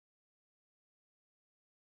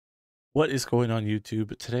What is going on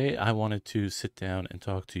YouTube? Today I wanted to sit down and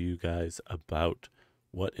talk to you guys about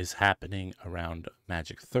what is happening around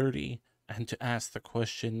Magic 30 and to ask the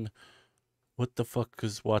question, what the fuck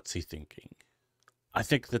is WotC thinking? I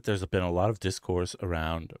think that there's been a lot of discourse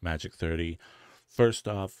around Magic 30. First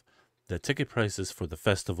off, the ticket prices for the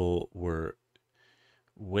festival were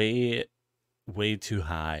way, way too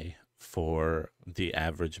high for the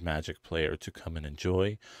average Magic player to come and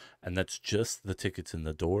enjoy. And that's just the tickets in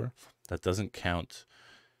the door. That doesn't count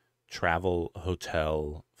travel,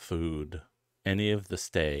 hotel, food, any of the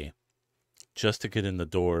stay. Just to get in the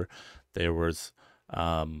door, there was,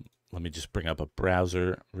 let me just bring up a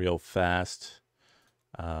browser real fast.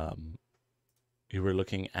 You were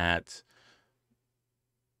looking at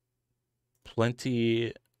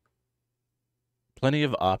plenty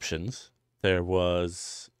of options. There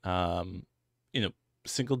was,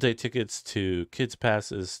 single day tickets to kids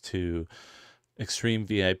passes to extreme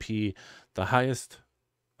VIP. The highest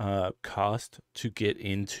cost to get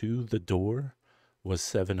into the door was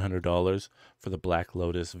 $700 for the Black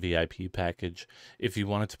Lotus VIP package. If you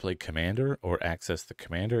wanted to play Commander or access the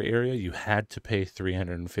Commander area, you had to pay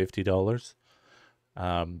 $350.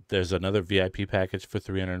 There's another VIP package for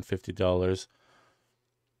 $350.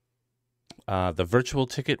 The virtual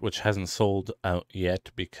ticket, which hasn't sold out yet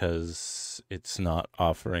because it's not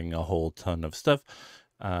offering a whole ton of stuff,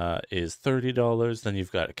 is $30. Then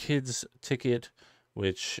you've got a kids ticket,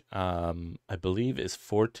 which I believe is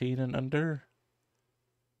 14 and under.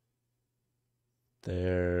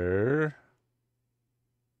 There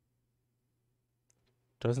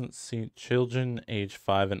doesn't see children age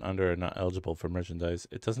 5 and under are not eligible for merchandise.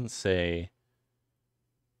 It doesn't say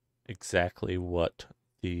exactly what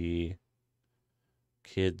the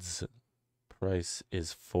kids price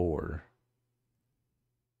is for.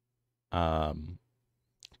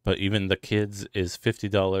 But even the kids is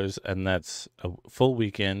 $50, and that's a full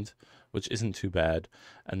weekend, which isn't too bad.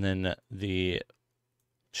 And then the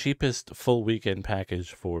cheapest full weekend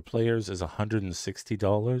package for players is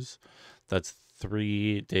 $160. That's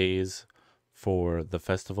 3 days for the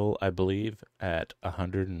festival, I believe, at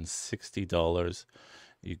 $160.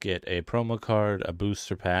 You get a promo card, a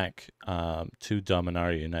booster pack, 2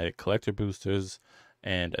 Dominaria United collector boosters,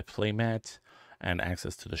 and a playmat, and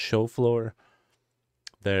access to the show floor.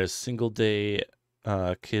 There's single day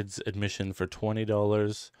kids admission for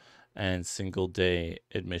 $20 and single day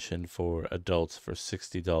admission for adults for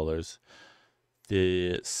 $60.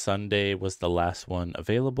 The Sunday was the last one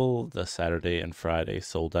available. The Saturday and Friday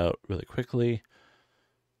sold out really quickly.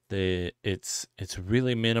 It's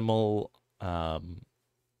really minimal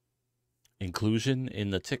inclusion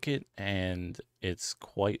in the ticket, and it's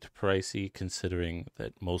quite pricey considering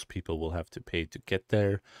that most people will have to pay to get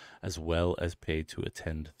there as well as pay to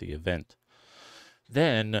attend the event.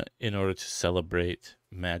 Then, in order to celebrate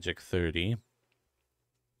Magic 30,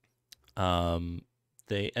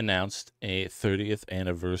 they announced a 30th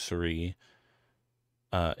anniversary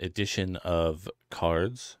edition of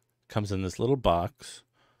cards. Comes in this little box,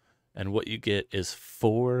 and what you get is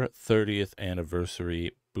 4 30th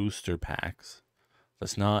anniversary booster packs.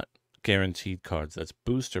 That's not guaranteed cards, that's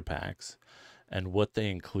booster packs. And what they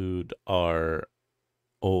include are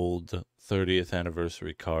old 30th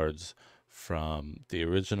anniversary cards from the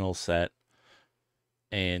original set.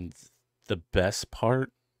 And the best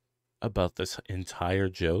part about this entire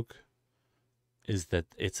joke is that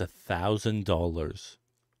it's $1,000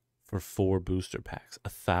 for 4 booster packs.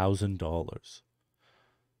 $1,000.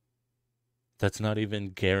 That's not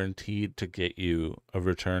even guaranteed to get you a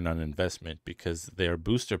return on investment because they are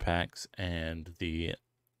booster packs, and the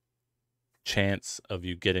chance of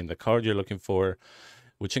you getting the card you're looking for,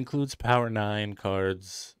 which includes Power 9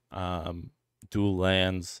 cards, dual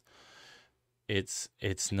lands, it's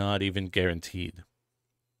not even guaranteed.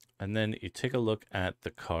 And then you take a look at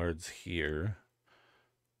the cards here.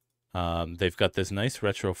 They've got this nice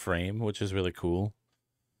retro frame, which is really cool.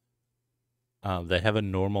 They have a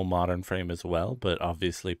normal modern frame as well, but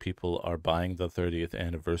obviously people are buying the 30th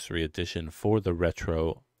anniversary edition for the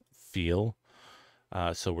retro feel.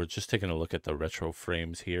 So we're just taking a look at the retro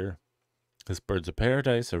frames here. This Birds of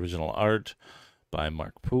Paradise original art by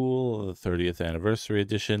Mark Poole, the 30th anniversary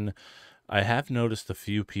edition. I have noticed a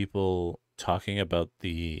few people talking about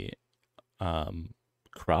the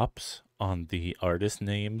crops on the artist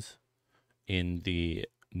names in the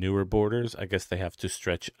newer borders. I guess they have to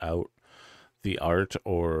stretch out the art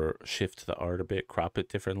or shift the art a bit, crop it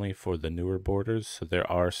differently for the newer borders. So there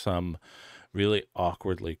are some really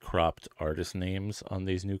awkwardly cropped artist names on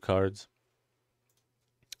these new cards.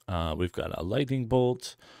 We've got a lightning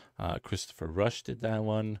bolt. Christopher Rush did that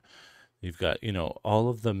one. You've got, you know, all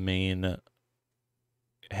of the main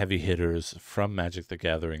heavy hitters from Magic the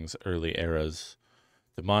Gathering's early eras.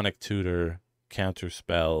 Demonic Tutor,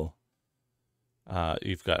 Counterspell.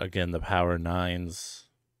 You've got, again, the Power Nines,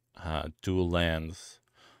 Dual Lands.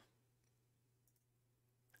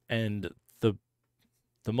 And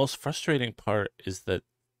the most frustrating part is that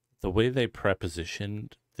the way they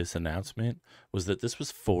prepositioned this announcement was that this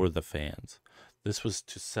was for the fans. This was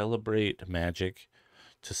to celebrate Magic,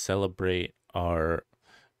 to celebrate our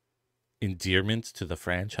endearment to the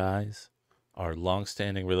franchise, our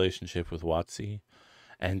long-standing relationship with WotC,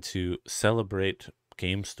 and to celebrate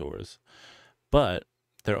game stores. But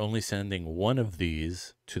they're only sending one of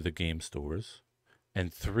these to the game stores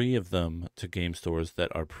and 3 of them to game stores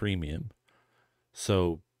that are premium.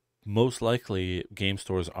 So most likely game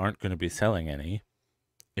stores aren't going to be selling any.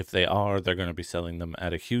 If they are, they're going to be selling them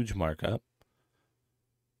at a huge markup.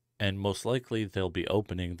 And most likely they'll be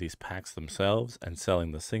opening these packs themselves and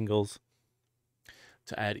selling the singles.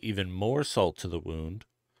 To add even more salt to the wound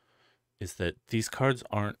is that these cards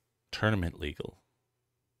aren't tournament legal.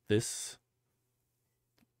 This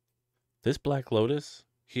Black Lotus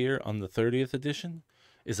here on the 30th edition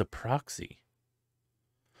is a proxy.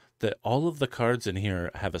 That all of the cards in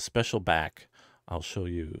here have a special back. I'll show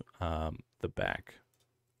you the back.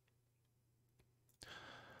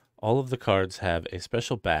 All of the cards have a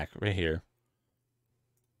special back right here.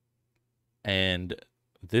 And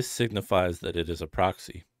this signifies that it is a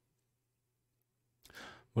proxy.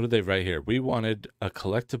 What do they write here? We wanted a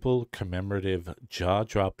collectible, commemorative,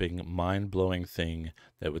 jaw-dropping, mind-blowing thing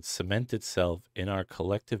that would cement itself in our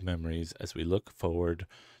collective memories as we look forward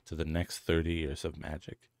to the next 30 years of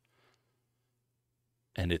Magic.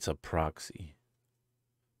 And it's a proxy.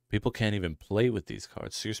 People can't even play with these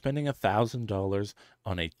cards. So you're spending $1,000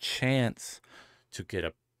 on a chance to get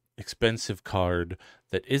a expensive card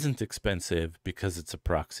that isn't expensive because it's a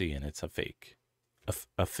proxy and it's a fake.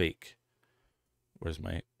 A fake. Where's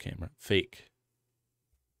my camera? Fake.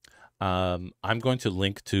 I'm going to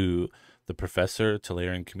link to the professor,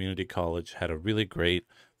 Tolarian Community College, had a really great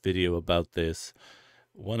video about this.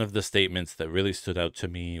 One of the statements that really stood out to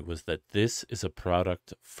me was that this is a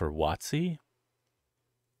product for WotC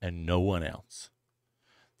and no one else.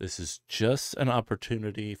 This is just an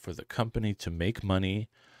opportunity for the company to make money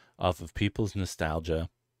off of people's nostalgia,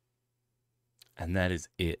 and that is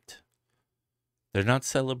it. They're not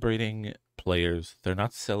celebrating players. They're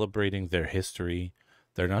not celebrating their history.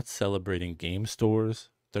 They're not celebrating game stores.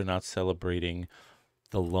 They're not celebrating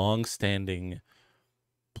the long-standing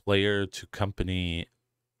player-to-company,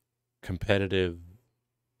 competitive,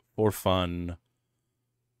 for fun,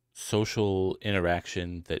 social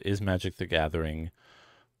interaction that is Magic the Gathering.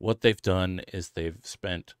 What they've done is they've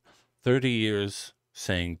spent 30 years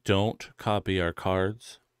saying, don't copy our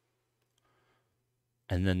cards.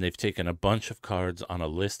 And then they've taken a bunch of cards on a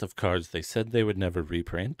list of cards they said they would never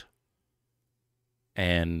reprint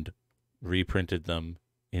and reprinted them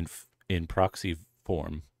in proxy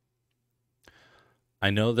form. I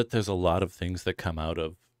know that there's a lot of things that come out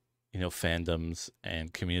of, you know, fandoms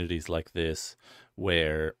and communities like this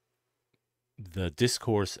where the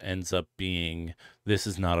discourse ends up being, this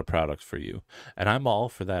is not a product for you. And I'm all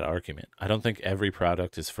for that argument. I don't think every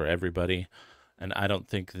product is for everybody. And I don't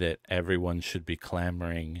think that everyone should be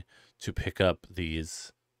clamoring to pick up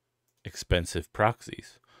these expensive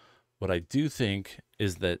proxies. What I do think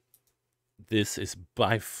is that this is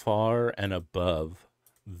by far and above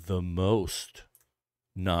the most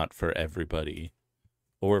not for everybody,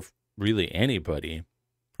 or really anybody,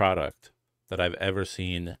 product that I've ever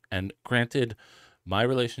seen. And granted, my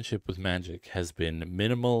relationship with Magic has been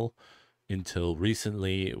minimal until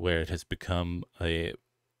recently, where it has become a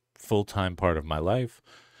full-time part of my life.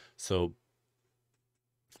 So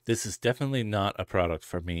this is definitely not a product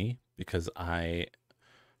for me because I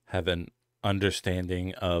have an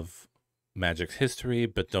understanding of Magic's history,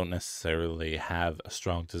 but don't necessarily have a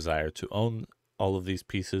strong desire to own all of these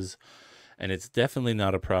pieces. And it's definitely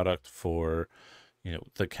not a product for, you know,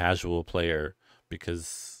 the casual player,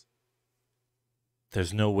 because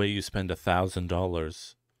there's no way you spend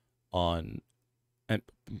 $1,000 on, and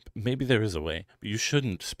maybe there is a way, but you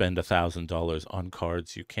shouldn't spend $1,000 on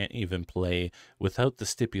cards you can't even play without the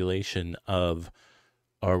stipulation of,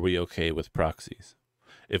 are we okay with proxies?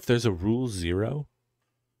 If there's a rule 0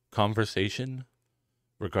 conversation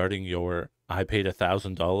regarding your, I paid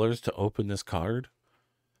 $1,000 to open this card,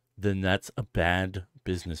 then that's a bad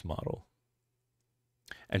business model.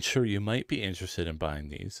 And sure, you might be interested in buying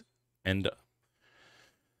these. And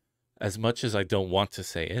as much as I don't want to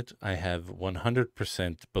say it, I have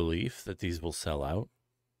 100% belief that these will sell out.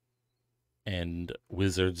 and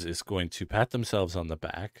Wizards is going to pat themselves on the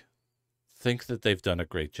back, think that they've done a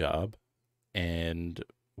great job, and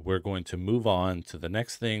we're going to move on to the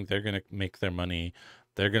next thing. They're going to make their money.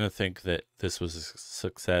 They're going to think that this was a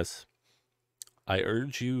success. I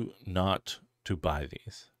urge you not to buy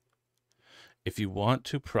these. If you want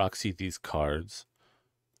to proxy these cards,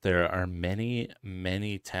 there are many,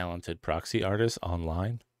 many talented proxy artists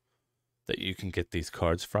online that you can get these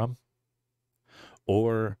cards from,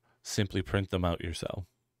 or simply print them out yourself.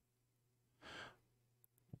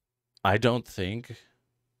 I don't think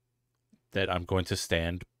that I'm going to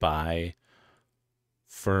stand by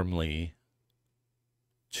firmly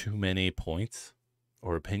too many points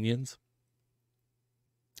or opinions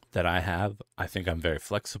that I have. I think I'm very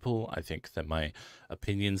flexible. I think that my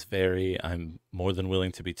opinions vary. I'm more than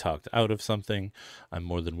willing to be talked out of something. I'm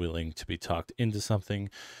more than willing to be talked into something.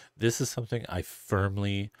 This is something I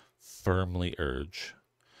firmly, firmly urge.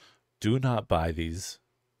 Do not buy these.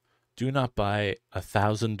 Do not buy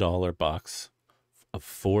 $1,000 box of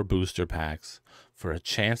 4 booster packs for a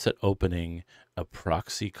chance at opening a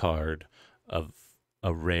proxy card of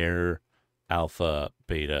a rare alpha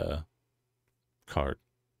beta card.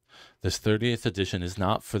 This 30th edition is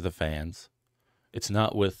not for the fans. It's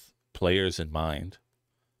not with players in mind.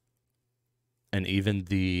 And even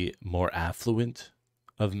the more affluent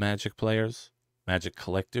of Magic players, Magic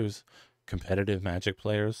collectors, competitive Magic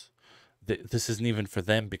players, this isn't even for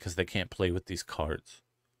them because they can't play with these cards.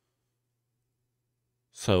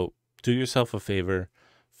 So do yourself a favor,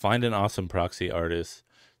 find an awesome proxy artist.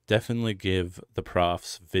 Definitely give the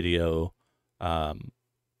Prof's video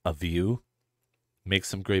a view. Make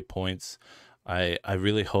some great points. I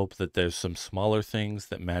really hope that there's some smaller things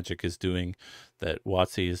that Magic is doing, that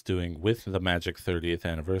WotC is doing with the Magic 30th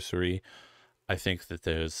anniversary. I think that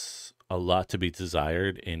there's a lot to be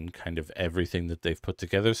desired in kind of everything that they've put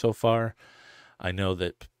together so far. I know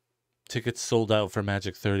that tickets sold out for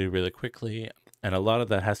Magic 30 really quickly, and a lot of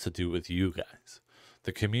that has to do with you guys.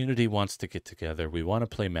 The community wants to get together. We want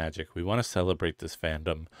to play Magic. We want to celebrate this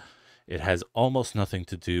fandom. It has almost nothing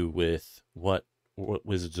to do with what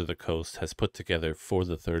Wizards of the Coast has put together for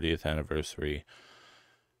the 30th anniversary.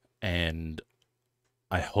 And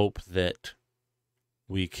I hope that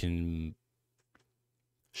we can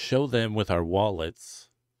show them with our wallets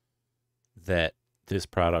that this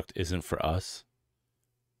product isn't for us,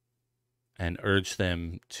 and urge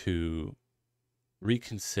them to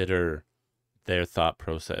reconsider their thought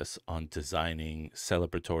process on designing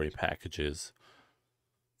celebratory packages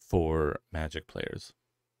for Magic players.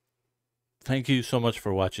 Thank you so much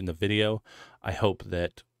for watching the video. I hope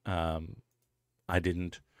that I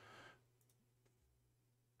didn't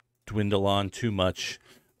dwindle on too much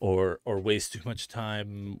or waste too much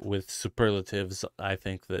time with superlatives. I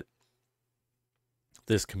think that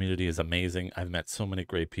this community is amazing. I've met so many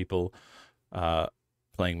great people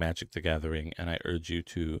playing Magic the Gathering, and I urge you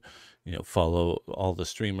to, follow all the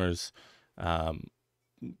streamers,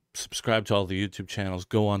 subscribe to all the YouTube channels,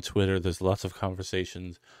 go on Twitter. There's lots of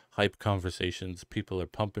conversations, hype conversations. People are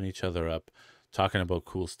pumping each other up, talking about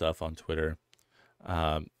cool stuff on Twitter.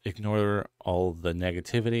 Ignore all the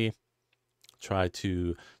negativity. Try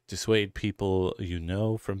to dissuade people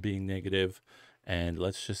from being negative, and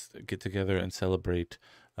let's just get together and celebrate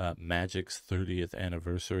Magic's 30th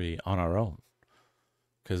anniversary on our own,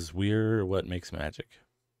 because we're what makes Magic,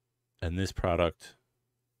 and this product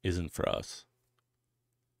isn't for us.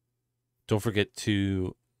 Don't forget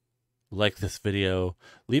to like this video,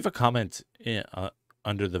 leave a comment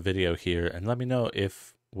under the video here, and let me know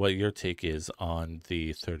what your take is on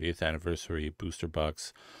the 30th anniversary booster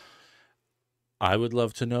box. I would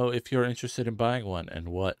love to know if you're interested in buying one and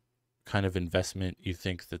what kind of investment you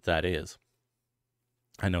think that is.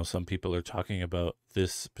 I know some people are talking about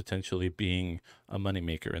this potentially being a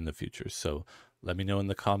moneymaker in the future, so let me know in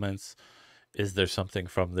the comments, is there something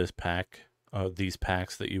from this pack, these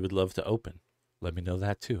packs, that you would love to open? Let me know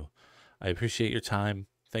that too. I appreciate your time.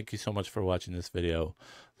 Thank you so much for watching this video.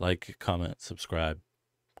 Like, comment, subscribe.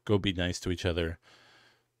 Go be nice to each other.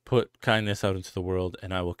 Put kindness out into the world,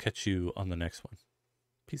 and I will catch you on the next one.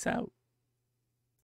 Peace out.